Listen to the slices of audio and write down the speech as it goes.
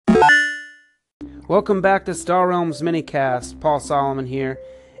Welcome back to Star Realms Minicast. Paul Solomon here,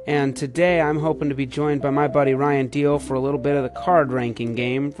 and today I'm hoping to be joined by my buddy Ryan Deal for a little bit of the card ranking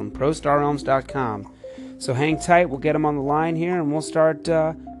game from ProStarRealms.com. So hang tight, we'll get him on the line here, and we'll start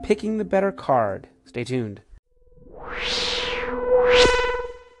picking the better card. Stay tuned.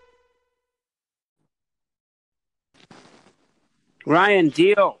 Ryan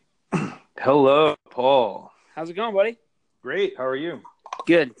Deal. Hello, Paul. How's it going, buddy? Great. How are you?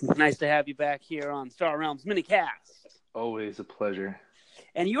 Good. Nice to have you back here on Star Realms Minicast. Always a pleasure.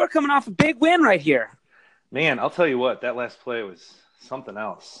 And you are coming off a big win right here. Man, I'll tell you what, that last play was something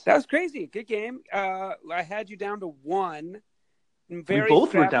else. That was crazy. Good game. I had you down to one. We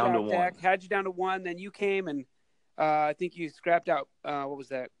both were down to deck. one. Had you down to one, then you came and I think you scrapped out, what was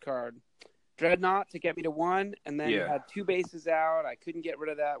that card? Dreadnought to get me to one, and then you had two bases out. I couldn't get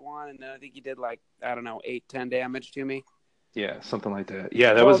rid of that one, and then I think you did 8-10 damage to me. Yeah, something like that.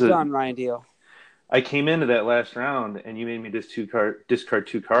 Yeah, that well was done, Ryan Deal. I came into that last round, and you made me discard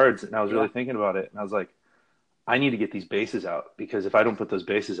two cards, and I was really thinking about it, and I was like, I need to get these bases out, because if I don't put those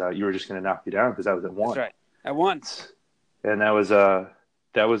bases out, you were just going to knock me down, because I was at one. That's right, at once. And that was a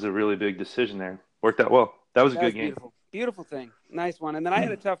really big decision there. Worked out well. That was a good game. Beautiful. Beautiful thing. Nice one. And then I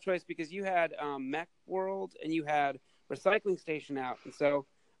had a tough choice because you had Mech World and you had Recycling Station out. And so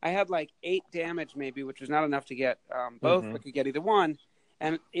I had 8 damage maybe, which was not enough to get both, but could get either one.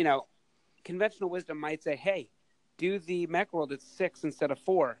 And, conventional wisdom might say, hey, do the Mech World at 6 instead of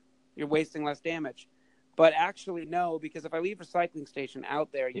 4. You're wasting less damage. But actually, no, because if I leave Recycling Station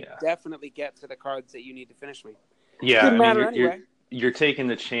out there, you definitely get to the cards that you need to finish me. Yeah, Didn't matter anyway. You're taking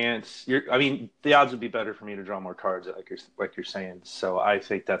the chance. The odds would be better for me to draw more cards, like you're saying. So I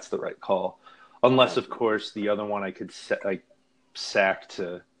think that's the right call. Unless, of course, the other one I could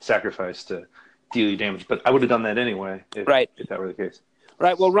sacrifice to deal you damage. But I would have done that anyway if that were the case.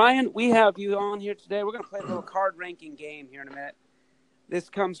 Right. Well, Ryan, we have you on here today. We're going to play a little card ranking game here in a minute. This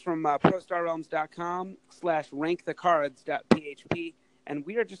comes from ProStarRealms.com/rankthecards.php. And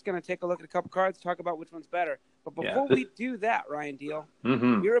we are just going to take a look at a couple cards, talk about which one's better. But before we do that, Ryan Deal,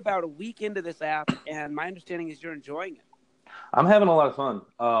 you're about a week into this app, and my understanding is you're enjoying it. I'm having a lot of fun.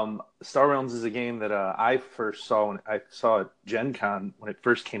 Star Realms is a game that I first saw when I saw at Gen Con when it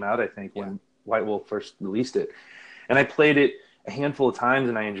first came out, I think, when White Wolf first released it. And I played it a handful of times,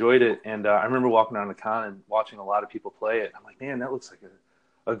 and I enjoyed it. And I remember walking around the con and watching a lot of people play it. I'm like, man, that looks like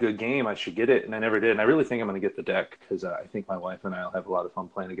a good game. I should get it, and I never did. And I really think I'm going to get the deck because I think my wife and I will have a lot of fun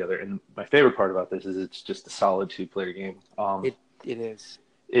playing together. And my favorite part about this is it's just a solid 2-player game. It is.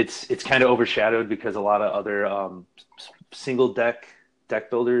 It's kind of overshadowed because a lot of other single deck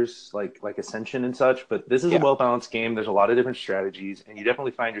builders like Ascension and such. But this is a well balanced game. There's a lot of different strategies, and you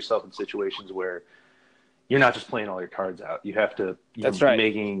definitely find yourself in situations where you're not just playing all your cards out. You have to be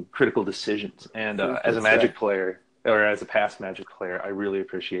making critical decisions. And as a Magic player. Or as a past Magic player, I really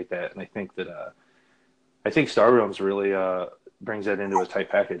appreciate that, and I think that Star Realms really brings that into a tight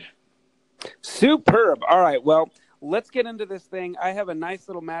package. Superb. All right, well, let's get into this thing. I have a nice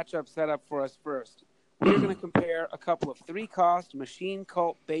little matchup set up for us first. We're going to compare a couple of 3-cost Machine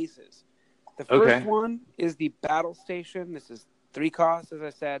Cult bases. The first one is the Battle Station. This is 3 costs, as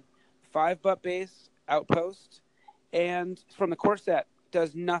I said, 5-butt base, outpost, and from the core set,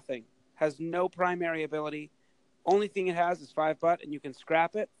 does nothing, has no primary ability. Only thing it has is 5-butt, and you can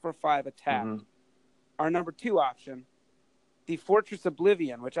scrap it for 5 attack. Our number 2 option, the Fortress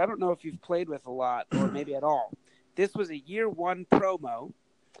Oblivion, which I don't know if you've played with a lot or maybe at all. This was a year 1 promo,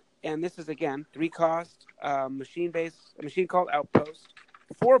 and this is, again, 3-cost, machine called Outpost,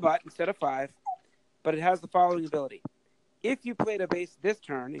 4-butt instead of 5, but it has the following ability. If you played a base this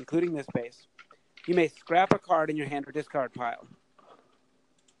turn, including this base, you may scrap a card in your hand or discard pile.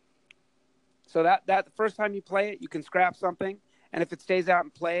 So that the first time you play it, you can scrap something, and if it stays out in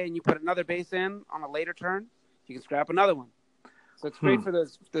play and you put another base in on a later turn, you can scrap another one. So it's great for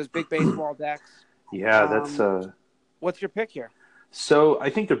those big baseball decks. Yeah, that's. What's your pick here? So I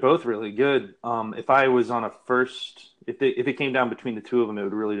think they're both really good. If I was on a first, if it came down between the two of them, it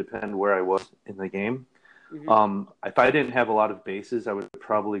would really depend where I was in the game. If I didn't have a lot of bases, I would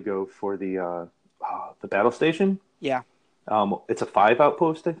probably go for the Battle Station. Yeah. It's a 5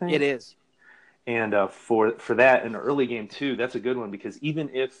 outpost, I think. It is. And for that in the early game too, that's a good one because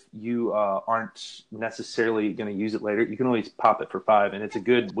even if you aren't necessarily going to use it later, you can always pop it for 5, and it's a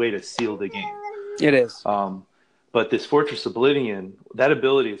good way to seal the game. It is. But this Fortress Oblivion, that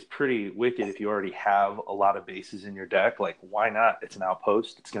ability is pretty wicked if you already have a lot of bases in your deck. Like, why not? It's an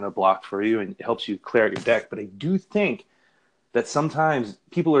outpost. It's going to block for you, and it helps you clear out your deck. But I do think that sometimes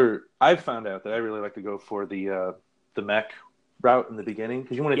I've found out that I really like to go for the mech route in the beginning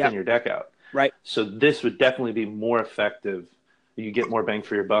because you want to thin your deck out. Right. So this would definitely be more effective. You get more bang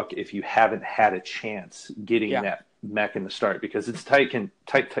for your buck if you haven't had a chance getting that mech in the start because it's tight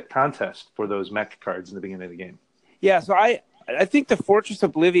contest for those mech cards in the beginning of the game. Yeah, so I think the Fortress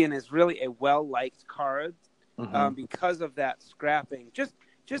Oblivion is really a well-liked card because of that scrapping. Just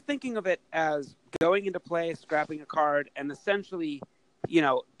thinking of it as going into play, scrapping a card, and essentially,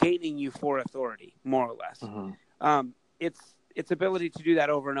 gaining you 4 authority, more or less. Its ability to do that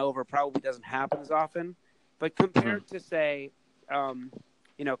over and over probably doesn't happen as often, but compared to say,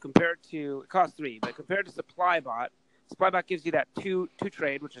 compared to it costs 3, but compared to Supply Bot gives you that two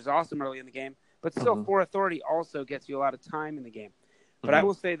trade, which is awesome early in the game, but still 4 authority also gets you a lot of time in the game. But I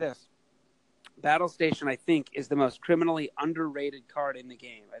will say this. Battle Station, I think, is the most criminally underrated card in the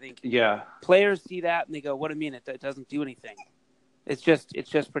game. I think players see that and they go, what do you mean it doesn't do anything? It's just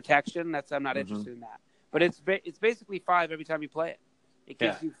protection. I'm not interested in that. But it's basically 5 every time you play it. It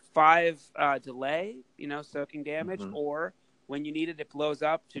gives you 5 delay, soaking damage, or when you need it, it blows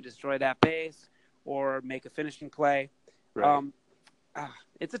up to destroy that base or make a finishing play. Right.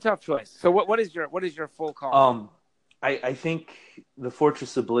 It's a tough choice. So what is your full call? I think the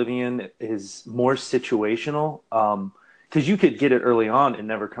Fortress Oblivion is more situational because you could get it early on and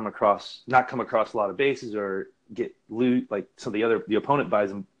not come across a lot of bases or get loot like some of the opponent buys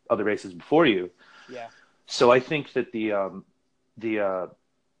them other bases before you. Yeah. So I think that the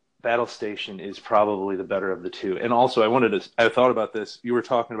Battle Station is probably the better of the two. And also I thought about this. You were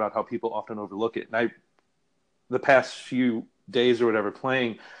talking about how people often overlook it. And the past few days or whatever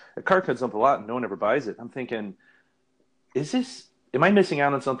playing, a card comes up a lot and no one ever buys it. I'm thinking, am I missing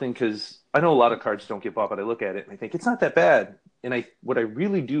out on something? Because I know a lot of cards don't get bought, but I look at it and I think it's not that bad. And what I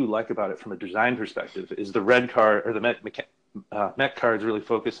really do like about it from a design perspective is the red card or the mech cards really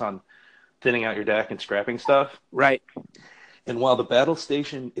focus on thinning out your deck and scrapping stuff. Right. And while the Battle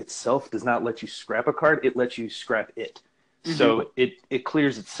Station itself does not let you scrap a card, it lets you scrap it. So it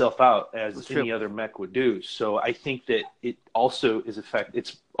clears itself out as any other mech would do. So I think that it also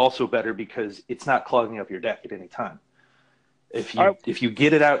it's also better because it's not clogging up your deck at any time. If you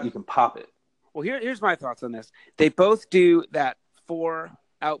get it out, you can pop it. Well, here's my thoughts on this. They both do that 4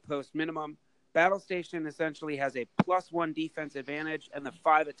 outpost minimum. Battle Station essentially has a +1 defense advantage and the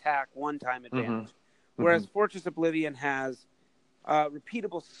 5 attack one-time advantage, whereas Fortress Oblivion has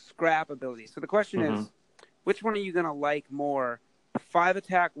repeatable scrap ability. So the question is, which one are you going to like more? 5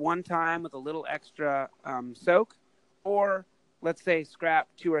 attack one time with a little extra soak, or let's say scrap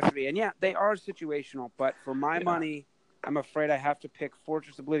 2 or 3. And yeah, they are situational, but for my money, I'm afraid I have to pick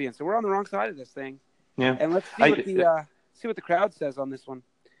Fortress Oblivion. So we're on the wrong side of this thing. Yeah. And let's see what the crowd says on this one.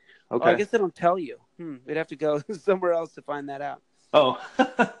 Okay. Oh, I guess they don't tell you. We'd have to go somewhere else to find that out. Oh,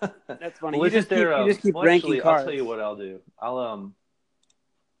 that's funny. Well, you just keep ranking cards. I'll tell you what I'll do.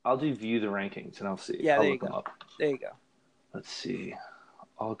 I'll do view the rankings and I'll see. Yeah, I'll there look you them go. up. There you go. Let's see.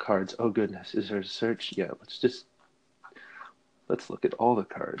 All cards. Oh goodness, is there a search? Yeah. Let's look at all the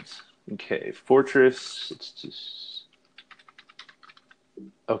cards. Okay, Fortress.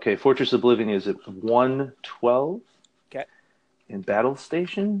 Okay, Fortress Oblivion is at 112. Okay. And Battle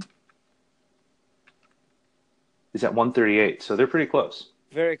Station is at 138. So they're pretty close.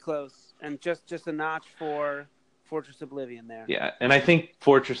 Very close, and just a notch for Fortress Oblivion there. Yeah, and I think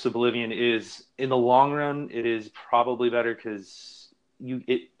Fortress Oblivion is, in the long run, it is probably better because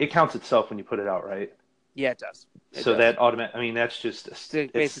it counts itself when you put it out, right? Yeah, it does. That automatic. I mean, that's just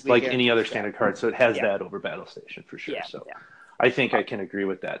it's like any other standard card, so it has that over Battle Station for sure. Yeah. I think I can agree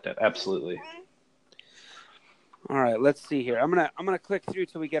with that. Absolutely. All right, let's see here. I'm gonna click through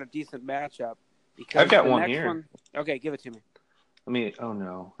till we get a decent matchup. I've got one here. Okay, give it to me. Oh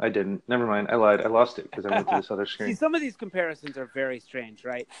no, I didn't. Never mind. I lied. I lost it because I went to this other screen. See, some of these comparisons are very strange,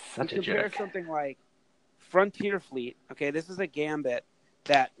 right? Compare something like Frontier Fleet. Okay, this is a gambit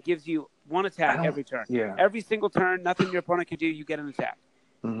that gives you 1 attack every turn. Yeah. Every single turn, nothing your opponent can do, you get an attack.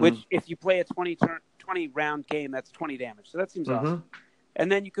 Which, if you play a 20 round game, that's 20 damage. So that seems awesome.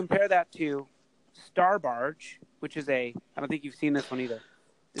 And then you compare that to Star Barge, which is I don't think you've seen this one either.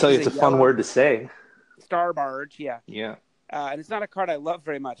 It's a fun word to say. Star Barge, yeah. Yeah. And it's not a card I love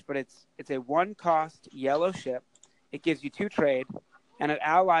very much, but it's a 1-cost yellow ship. It gives you 2 trade, and it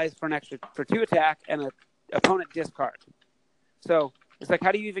allies for 2 attack and an opponent discard. So it's like,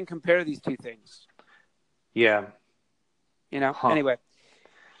 how do you even compare these two things? Yeah. Anyway.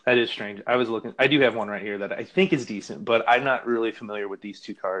 That is strange. I do have one right here that I think is decent, but I'm not really familiar with these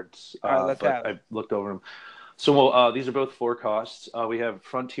 2 cards. But I've looked over them. So these are both 4 costs. We have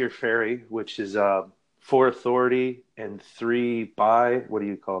Frontier Ferry, which is 4 authority and 3 buy. What do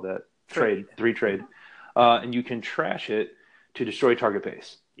you call that? Trade. 3 trade. And you can trash it to destroy target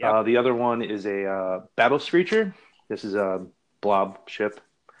base. Yep. The other one is a Battle Screecher. This is a blob ship.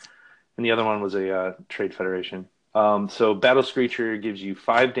 And the other one was a Trade Federation. So Battle Screecher gives you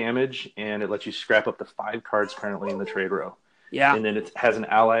 5 damage, and it lets you scrap up to 5 cards currently in the trade row. Yeah. And then it has an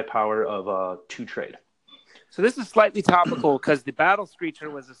ally power of 2 trade. So this is slightly topical because the Battle Screecher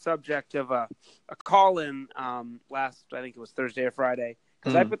was the subject of a call-in last, I think it was Thursday or Friday,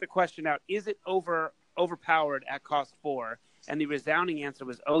 because I put the question out, is it overpowered at cost 4? And the resounding answer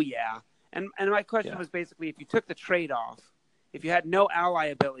was, oh, yeah. And my question was basically, if you took the trade off, if you had no ally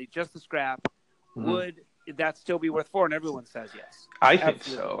ability, just the scrap, would that still be worth 4? And everyone says yes. I think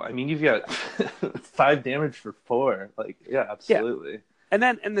so. I mean, you've got 5 damage for 4. Like, yeah, absolutely. Yeah. And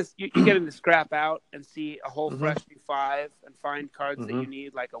then you get him to scrap out and see a whole fresh new 5 and find cards that you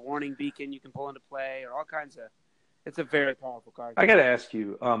need, like a warning beacon you can pull into play or all kinds of. It's a very powerful card. I got to ask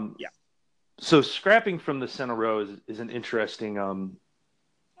you. So scrapping from the center row is an interesting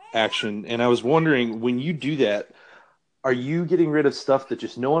action, and I was wondering, when you do that, are you getting rid of stuff that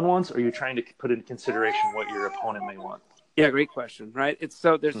just no one wants, or are you trying to put into consideration what your opponent may want? Yeah, great question. Right.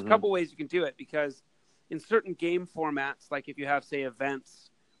 There's a couple ways you can do it, because in certain game formats, like if you have, say,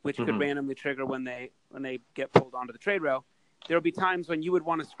 events, which could randomly trigger when they get pulled onto the trade row, there will be times when you would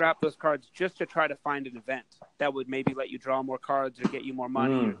want to scrap those cards just to try to find an event that would maybe let you draw more cards or get you more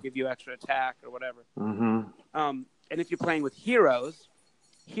money or give you extra attack or whatever. And if you're playing with heroes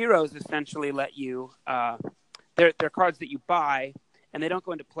essentially let you they're cards that you buy, and they don't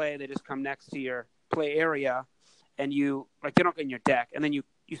go into play. They just come next to your play area, and they don't go in your deck, and then you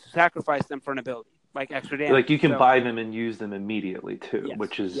sacrifice them for an ability. Like extra damage. Like you can buy them and use them immediately too,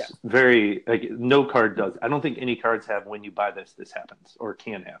 which is very no card does. I don't think any cards have when you buy this happens or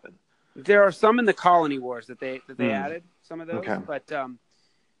can happen. There are some in the Colony Wars that they added some of those, but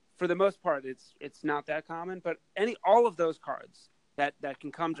for the most part, it's not that common. But all of those cards that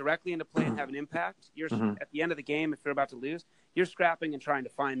can come directly into play and have an impact, you're at the end of the game, if you're about to lose, you're scrapping and trying to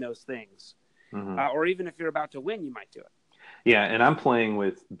find those things, or even if you're about to win, you might do it. Yeah, and I'm playing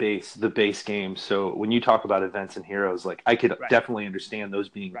with the base game. So when you talk about events and heroes, like I could definitely understand those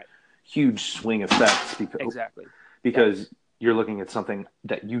being huge swing effects because you're looking at something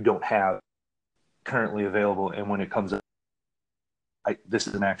that you don't have currently available, and when it comes up, this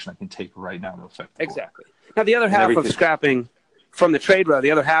is an action I can take right now to affect the board. Now the other half of scrapping from the trade row,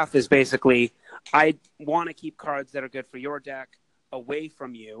 the other half is basically I want to keep cards that are good for your deck away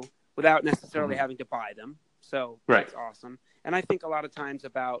from you without necessarily having to buy them. So that's awesome. And I think a lot of times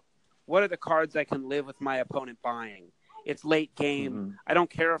about what are the cards I can live with my opponent buying. It's late game. I don't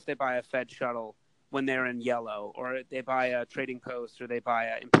care if they buy a Fed shuttle when they're in yellow, or they buy a trading post, or they buy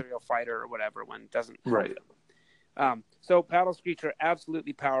an Imperial fighter or whatever when it doesn't help them. So Battle Screecher,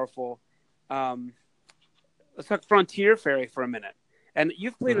 absolutely powerful. Let's talk Frontier Ferry for a minute. And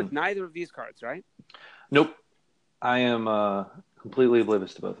you've played with neither of these cards, right? Nope. I am completely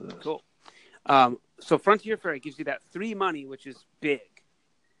oblivious to both of those. Cool. So Frontier Ferry gives you that 3 money, which is big.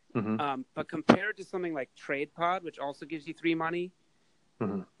 But compared to something like Trade Pod, which also gives you 3 money,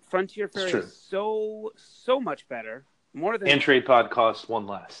 Frontier Ferry is so much better. And Trade Pod costs 1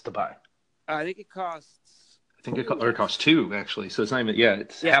 less to buy. I think it costs. It costs 2 actually. So it's not even.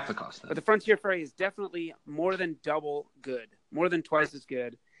 It's half the cost. Then. But the Frontier Ferry is definitely more than double good, more than twice as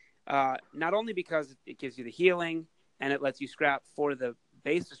good. Not only because it gives you the healing and it lets you scrap for the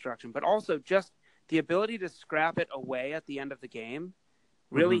base destruction, but also just the ability to scrap it away at the end of the game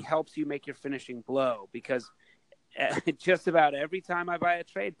really helps you make your finishing blow, because just about every time I buy a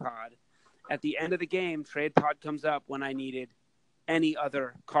Trade Pod, at the end of the game, Trade Pod comes up when I needed any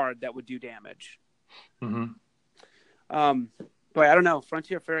other card that would do damage. But I don't know.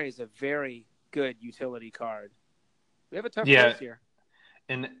 Frontier Ferry is a very good utility card. We have a tough choice here.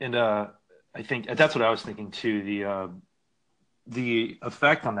 And I think that's what I was thinking too. The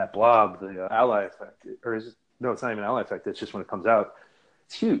effect on that blob, the ally effect, it's not even ally effect. It's just when it comes out,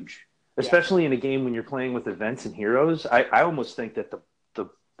 it's huge. Especially in a game when you're playing with events and heroes. I almost think that the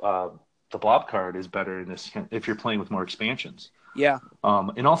blob card is better in this if you're playing with more expansions. Yeah.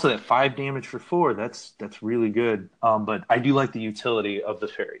 And also that 5 damage for 4, that's really good. But I do like the utility of the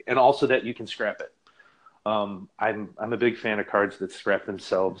ferry, and also that you can scrap it. I'm a big fan of cards that scrap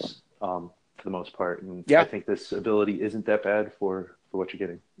themselves for the most part, and I think this ability isn't that bad for what you're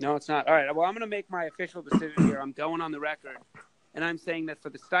getting. No, it's not. All right, well, I'm going to make my official decision here. I'm going on the record, and I'm saying that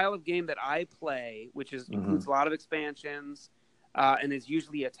for the style of game that I play, which includes a lot of expansions and is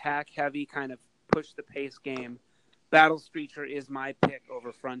usually attack-heavy, kind of push-the-pace game, Battle Screecher is my pick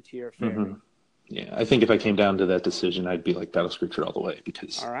over Frontier Ferry. Yeah, I think if I came down to that decision, I'd be like Battle Screecher all the way,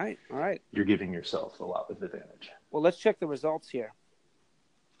 because all right, you're giving yourself a lot of advantage. Well, let's check the results here.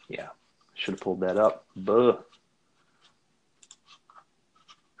 Yeah, should have pulled that up. Buh.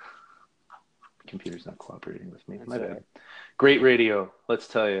 Computer's not cooperating with me. My bad. Great radio, let's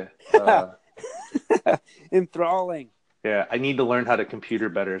tell you. Enthralling. Yeah, I need to learn how to computer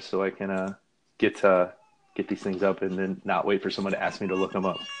better so I can get these things up and then not wait for someone to ask me to look them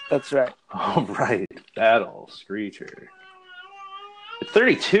up. That's right. All right, Battle Screecher. At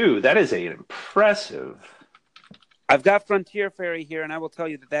 32, that is an impressive. I've got Frontier Fairy here, and I will tell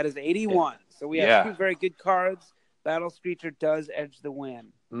you that is 81. Yeah. So we have two very good cards. Battle Screecher does edge the win.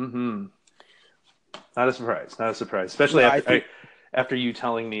 Mm-hmm. Not a surprise. Especially after you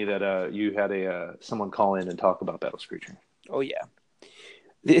telling me that you had someone call in and talk about Battle Screecher. Oh, yeah.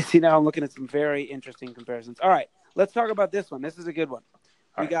 See, now I'm looking at some very interesting comparisons. All right, let's talk about this one. This is a good one.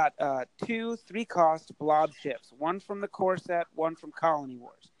 We got 2 3-cost blob ships, one from the core set, one from Colony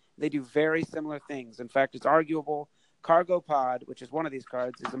Wars. They do very similar things. In fact, it's arguable Cargo Pod, which is one of these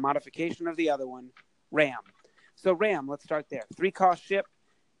cards, is a modification of the other one, Ram. So Ram, let's start there. 3-cost ship,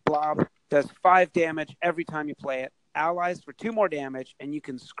 blob, does 5 damage every time you play it, allies for 2 more damage, and you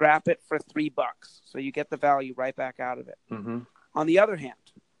can scrap it for $3. So you get the value right back out of it. Mm-hmm. On the other hand,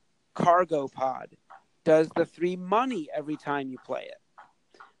 Cargo Pod does the 3 money every time you play it.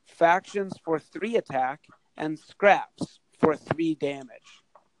 Factions for 3 attack and scraps for 3 damage.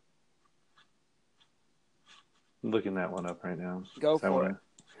 I'm looking that one up right now. Go for it.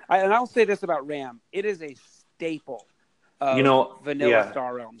 And I'll say this about Ram. It is a staple of vanilla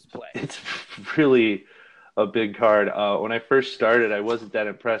Star Realms play. It's really a big card. When I first started, I wasn't that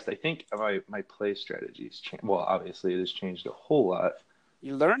impressed. I think my play strategies changed. Well, obviously, it has changed a whole lot.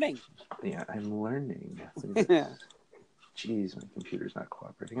 You're learning. Yeah, I'm learning. Jeez, my computer's not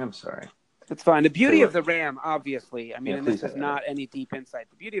cooperating. I'm sorry. It's fine. The beauty of the RAM, obviously, and this is not any deep insight.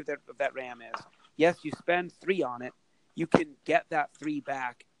 The beauty of that RAM is, yes, you spend 3 on it. You can get that 3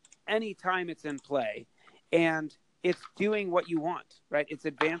 back anytime it's in play. And it's doing what you want, right? It's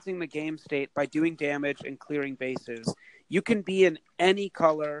advancing the game state by doing damage and clearing bases. You can be in any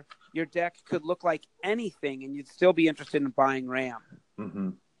color. Your deck could look like anything, and you'd still be interested in buying RAM. Mm-hmm.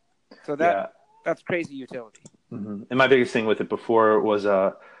 So that's crazy utility. Mm-hmm. And my biggest thing with it before was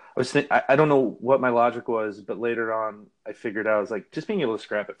I don't know what my logic was, but later on I figured out, I was like, just being able to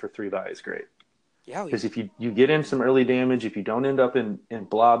scrap it for 3 buy is great. Yeah. Because if you get in some early damage, if you don't end up in the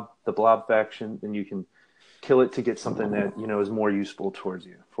blob faction, then you can kill it to get something that is more useful for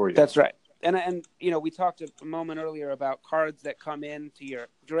you. That's right. And we talked a moment earlier about cards that come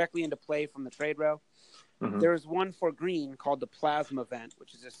directly into play from the trade row. Mm-hmm. There's one for green called the Plasma Vent,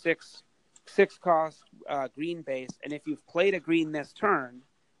 which is a 6-cost green base, and if you've played a green this turn,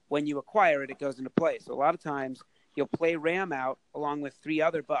 when you acquire it, it goes into play. So a lot of times you'll play Ram out along with 3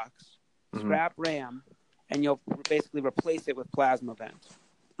 other bucks, scrap Ram, and you'll basically replace it with Plasma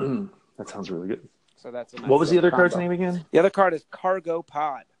Vent. That sounds really good. So that's a nice what was the other combo. Card's name again? The other card is Cargo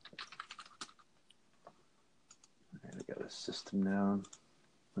Pod. All right, I got a system down.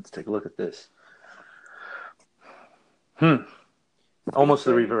 Let's take a look at this. Almost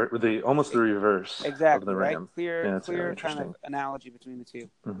the reverse. Exactly. Of the Ram. Right? Clear kind of analogy between the two.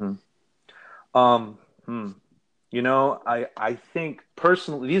 Mm-hmm. I think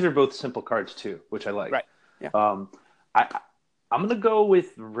personally, these are both simple cards too, which I like. Right. Yeah. I'm gonna go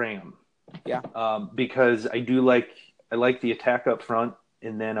with Ram. Yeah. Because I like the attack up front,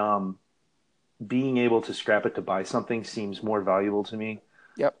 and then being able to scrap it to buy something seems more valuable to me.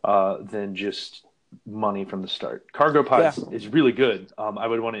 Yep. Than just money from the start. Cargo Pod is really good. I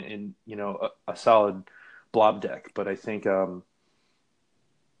would want it in a solid blob deck, but I think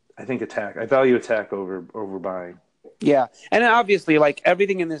attack. I value attack over buying. Yeah, and obviously, like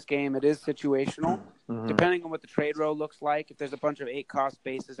everything in this game, it is situational. Mm-hmm. Depending on what the trade row looks like, if there's a bunch of 8-cost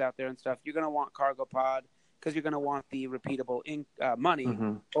bases out there and stuff, you're going to want Cargo Pod because you're going to want the repeatable money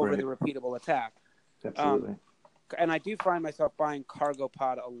over the repeatable attack. Absolutely. And I do find myself buying Cargo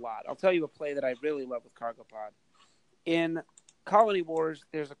Pod a lot. I'll tell you a play that I really love with Cargo Pod. In Colony Wars,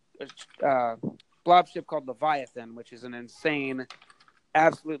 there's a blob ship called Leviathan, which is an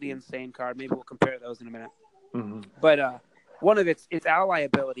absolutely insane card. Maybe we'll compare those in a minute. Mm-hmm. But one of its ally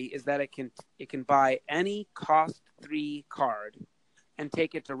ability is that it can buy any cost 3 card and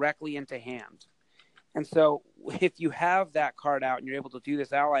take it directly into hand. And so if you have that card out and you're able to do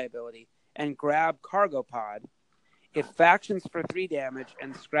this ally ability and grab Cargo Pod, it factions for 3 damage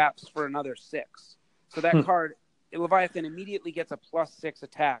and scraps for another 6. So that card, Leviathan, immediately gets a +6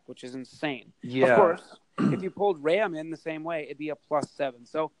 attack, which is insane. Yeah. Of course, if you pulled Ram in the same way, it'd be a +7.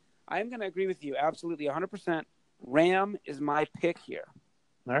 So I'm going to agree with you absolutely 100%. Ram is my pick here.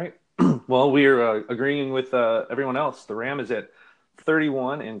 All right. Well, we're agreeing with everyone else. The RAM is at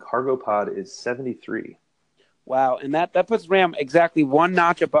 31 and Cargo Pod is 73. Wow, and that puts RAM exactly one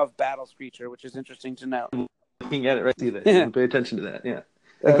notch above Battle Screecher, which is interesting to note. Looking at it, right? See that? You can pay attention to that. Yeah.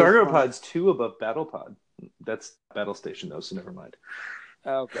 And That is Cargo funny. Pod's 2 above Battle Pod. That's Battle Station though, so never mind.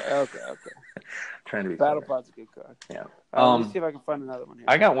 Okay. Trying to be Battle clever. Pod's a good card. Yeah. Let me see if I can find another one here.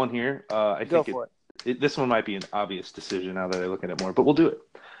 I got one here. I Go think for this one might be an obvious decision now that I look at it more, but we'll do it.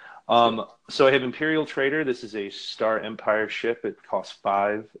 So I have Imperial Trader. This is a Star Empire ship. It costs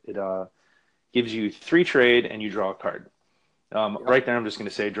 5. It gives you 3 trade and you draw a card. Right there, I'm just going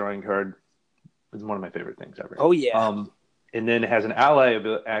to say drawing card is one of my favorite things ever. Oh yeah. And then it has an ally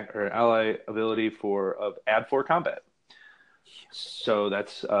ability of add 4 combat. So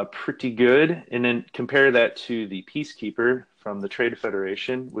that's pretty good. And then compare that to the Peacekeeper from the Trade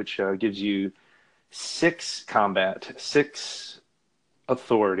Federation, which gives you 6 combat, 6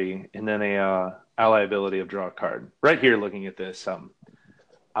 authority, and then a ally ability of draw a card. Right here, looking at this, I'm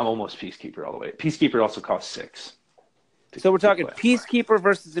almost Peacekeeper all the way. Peacekeeper also costs 6. So we're talking Peacekeeper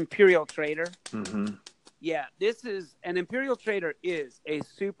versus Imperial Trader. Mm-hmm. Yeah, this is an Imperial Trader is a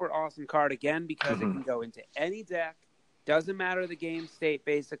super awesome card again because it can go into any deck. Doesn't matter the game state.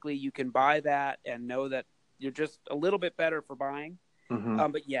 Basically, you can buy that and know that you're just a little bit better for buying.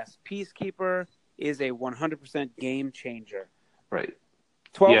 But yes, Peacekeeper is a 100% game changer. Right.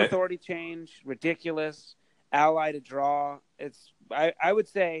 12 authority change, ridiculous. Ally to draw. I would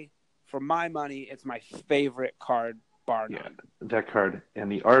say, for my money, it's my favorite card, bar none. Yeah, that card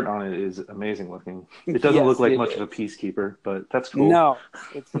and the art on it is amazing looking. It doesn't look like much of a Peacekeeper, but that's cool. No,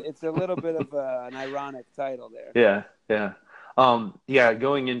 it's a little bit of an ironic title there. Yeah.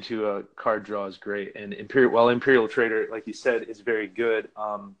 Going into a card draw is great, and Imperial Trader, like you said, is very good.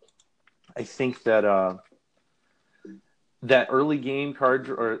 I think that that early game card,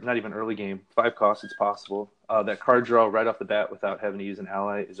 or not even early game, 5 costs, it's possible. That card draw right off the bat without having to use an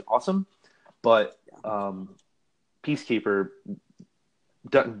ally is awesome, but Peacekeeper,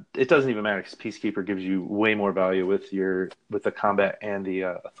 it doesn't even matter because Peacekeeper gives you way more value with the combat and the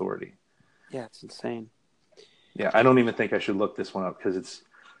authority. Yeah, it's insane. Yeah, I don't even think I should look this one up because it's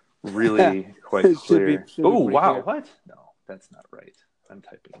really quite clear. Oh, wow, clear. What? No, that's not right. I'm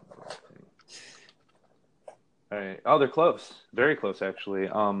typing the wrong thing. All right. Oh, they're close. Very close, actually.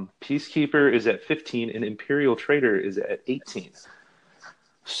 Peacekeeper is at 15 and Imperial Trader is at 18.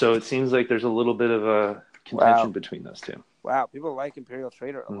 So it seems like there's a little bit of a contention between those two. Wow, people like Imperial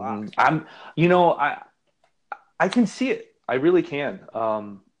Trader a lot. I can see it. I really can.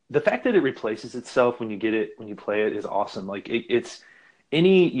 The fact that it replaces itself when you play it is awesome. Like it's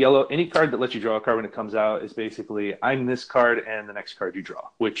any card that lets you draw a card when it comes out is basically I'm this card and the next card you draw,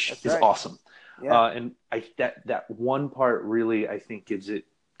 which is awesome. Yeah. And that one part really I think gives it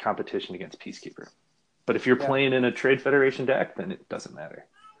competition against Peacekeeper. But if you're playing in a Trade Federation deck, then it doesn't matter.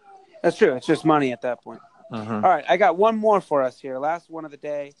 That's true. It's just money at that point. All right, I got one more for us here. Last one of the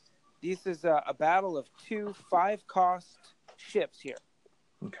day. This is a battle of 2 5-cost ships here.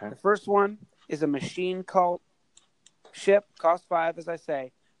 Okay. The first one is a Machine Cult ship, cost 5, as I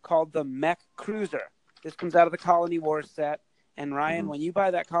say, called the Mech Cruiser. This comes out of the Colony Wars set. And Ryan, when you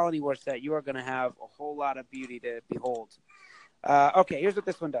buy that Colony Wars set, you are going to have a whole lot of beauty to behold. Okay, here's what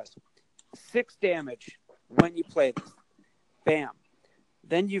this one does. 6 damage when you play this. Bam.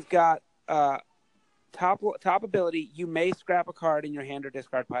 Then you've got top ability. You may scrap a card in your hand or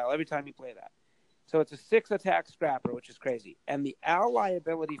discard pile every time you play that. So it's a 6 attack scrapper, which is crazy. And the ally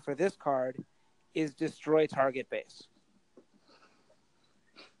ability for this card is destroy target base.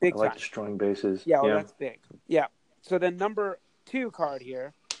 Big time. Destroying bases. Yeah, that's big. Yeah. So then number 2 card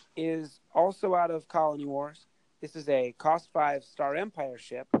here is also out of Colony Wars. This is a cost 5 Star Empire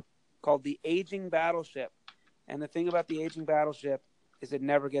ship called the Aging Battleship. And the thing about the Aging Battleship is it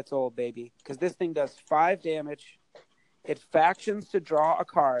never gets old, baby. Because this thing does 5 damage. It factions to draw a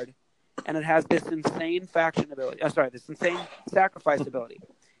card. And it has this insane faction ability. This insane sacrifice ability.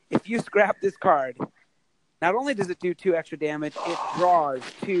 If you scrap this card, not only does it do 2 extra damage, it draws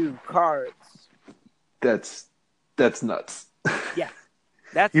 2 cards. That's nuts. Yeah.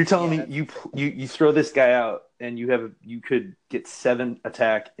 You're telling me you throw this guy out and you could get 7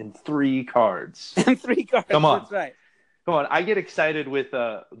 attack and 3 cards. And 3 cards. Come on. That's right. Come on, I get excited with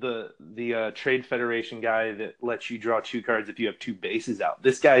the Trade Federation guy that lets you draw 2 cards if you have 2 bases out.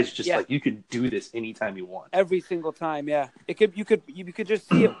 This guy's just like you could do this anytime you want. Every single time, yeah. You could just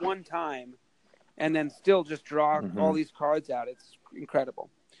see it one time, and then still just draw all these cards out. It's incredible.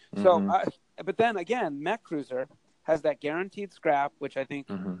 So, but then again, Mech Cruiser has that guaranteed scrap, which I think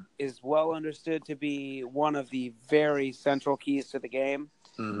is well understood to be one of the very central keys to the game.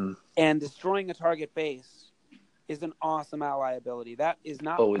 Mm-hmm. And destroying a target base is an awesome ally ability. That is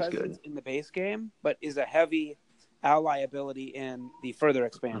not Always present good in the base game, but is a heavy ally ability in the further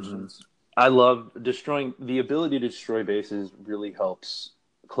expansions. Mm-hmm. I love destroying. The ability to destroy bases really helps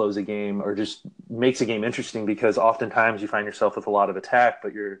close a game or just makes a game interesting, because oftentimes you find yourself with a lot of attack,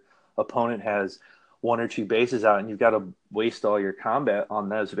 but your opponent has one or two bases out and you've got to waste all your combat on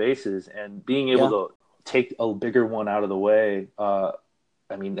those bases, and being able to take a bigger one out of the way, I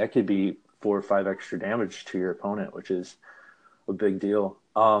mean, that could be 4 or 5 extra damage to your opponent, which is a big deal.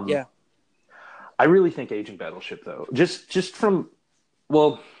 I really think Aging Battleship, though, just from,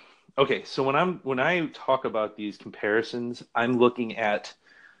 well, okay, so when I talk about these comparisons, I'm looking at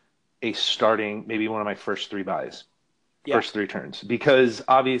a starting, maybe one of my first 3 buys, first 3 turns, because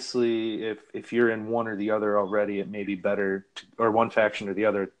obviously if you're in one or the other already, it may be better or one faction or the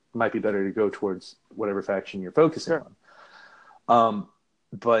other, it might be better to go towards whatever faction you're focusing on.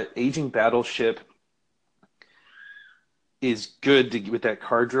 But Aging Battleship is good with that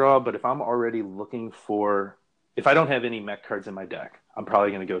card draw, but if I'm already looking for, if I don't have any mech cards in my deck, I'm probably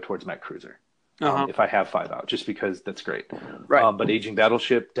going to go towards Mech Cruiser. If I have 5 out, just because that's great. Right. But Aging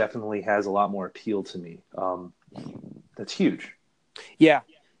Battleship definitely has a lot more appeal to me. That's huge. Yeah.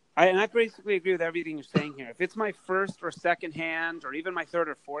 I basically agree with everything you're saying here. If it's my first or second hand, or even my third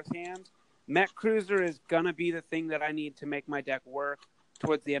or fourth hand, Mech Cruiser is going to be the thing that I need to make my deck work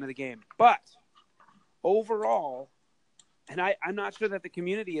towards the end of the game. But overall, and I'm not sure that the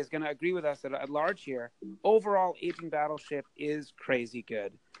community is going to agree with us at large here, overall, Aging Battleship is crazy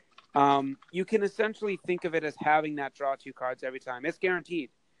good. You can essentially think of it as having that draw 2 cards every time. It's guaranteed.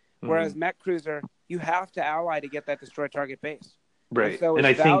 Whereas Mech Cruiser, you have to ally to get that destroy target base. Right. And so and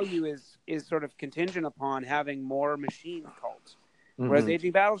its I value is sort of contingent upon having more machine cults. Whereas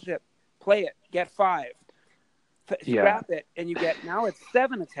Aging Battleship, play it, get 5. Scrap it, and you get, now it's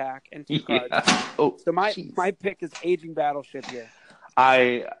 7 attack and 2 cards. Oh, so my pick is Aging Battleship here.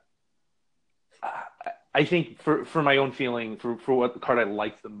 I think for my own feeling, for what the card I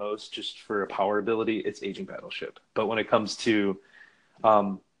like the most, just for a power ability, it's Aging Battleship. But when it comes to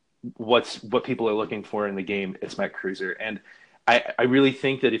what people are looking for in the game, it's Mech Cruiser. And I really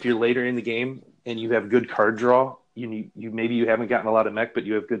think that if you're later in the game and you have good card draw, maybe you haven't gotten a lot of mech, but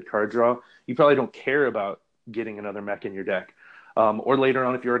you have good card draw, you probably don't care about getting another mech in your deck. Or later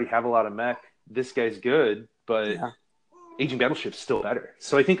on, if you already have a lot of mech, this guy's good, but Aging Battleship's still better.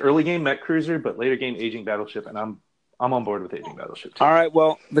 So I think early game Mech Cruiser, but later game Aging Battleship, and I'm on board with Aging Battleship too. All right,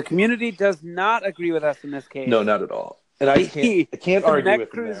 well, the community does not agree with us in this case. No, not at all. And I can't argue with Mech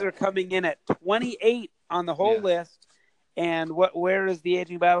Cruiser coming in at 28 on the whole list. And where is the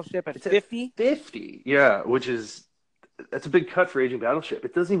Aging Battleship at 50? 50, that's a big cut for Aging Battleship.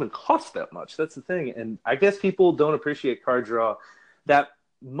 It doesn't even cost that much. That's the thing. And I guess people don't appreciate card draw that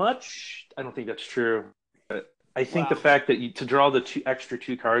much. I don't think that's true. But I think the fact that to draw the extra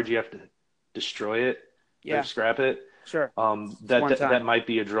 2 cards, you have to destroy it or scrap it. Sure. That might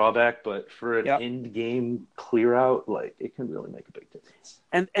be a drawback, but for an end game clear out, like, it can really make a big difference.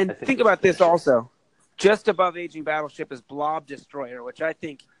 And think about this also. Just above Aging Battleship is Blob Destroyer, which I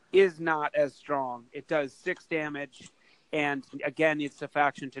think is not as strong. It does 6 damage, and again, it's a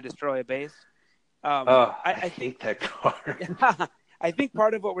faction to destroy a base. I hate that card. I think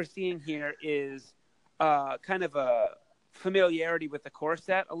part of what we're seeing here is kind of a familiarity with the core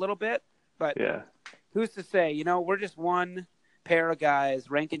set a little bit, but who's to say? We're just one pair of guys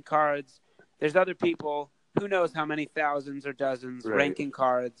ranking cards. There's other people, who knows how many thousands or dozens ranking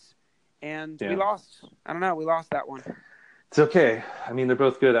cards. And we lost. I don't know. We lost that one. It's okay. I mean, they're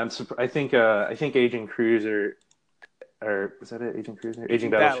both good. I think Aging Cruiser, or was that it? Aging Cruiser?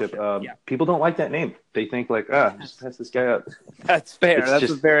 Aging Battleship. People don't like that name. They think like, just pass this guy up. That's fair. That's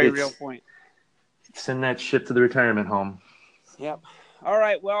a very real point. Send that ship to the retirement home. Yep. All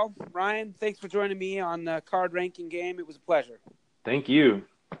right. Well, Ryan, thanks for joining me on the card ranking game. It was a pleasure. Thank you.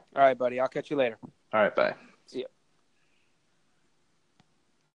 All right, buddy. I'll catch you later. All right. Bye. See ya.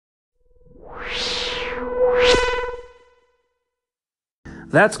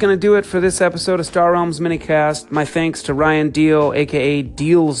 That's going to do it for this episode of Star Realms Minicast. My thanks to Ryan Deal, a.k.a.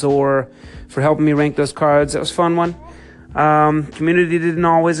 Dealzor, for helping me rank those cards. That was a fun one. Community didn't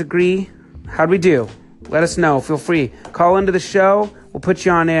always agree. How'd we do? Let us know. Feel free. Call into the show. We'll put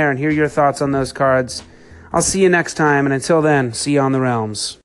you on air and hear your thoughts on those cards. I'll see you next time, and until then, see you on the Realms.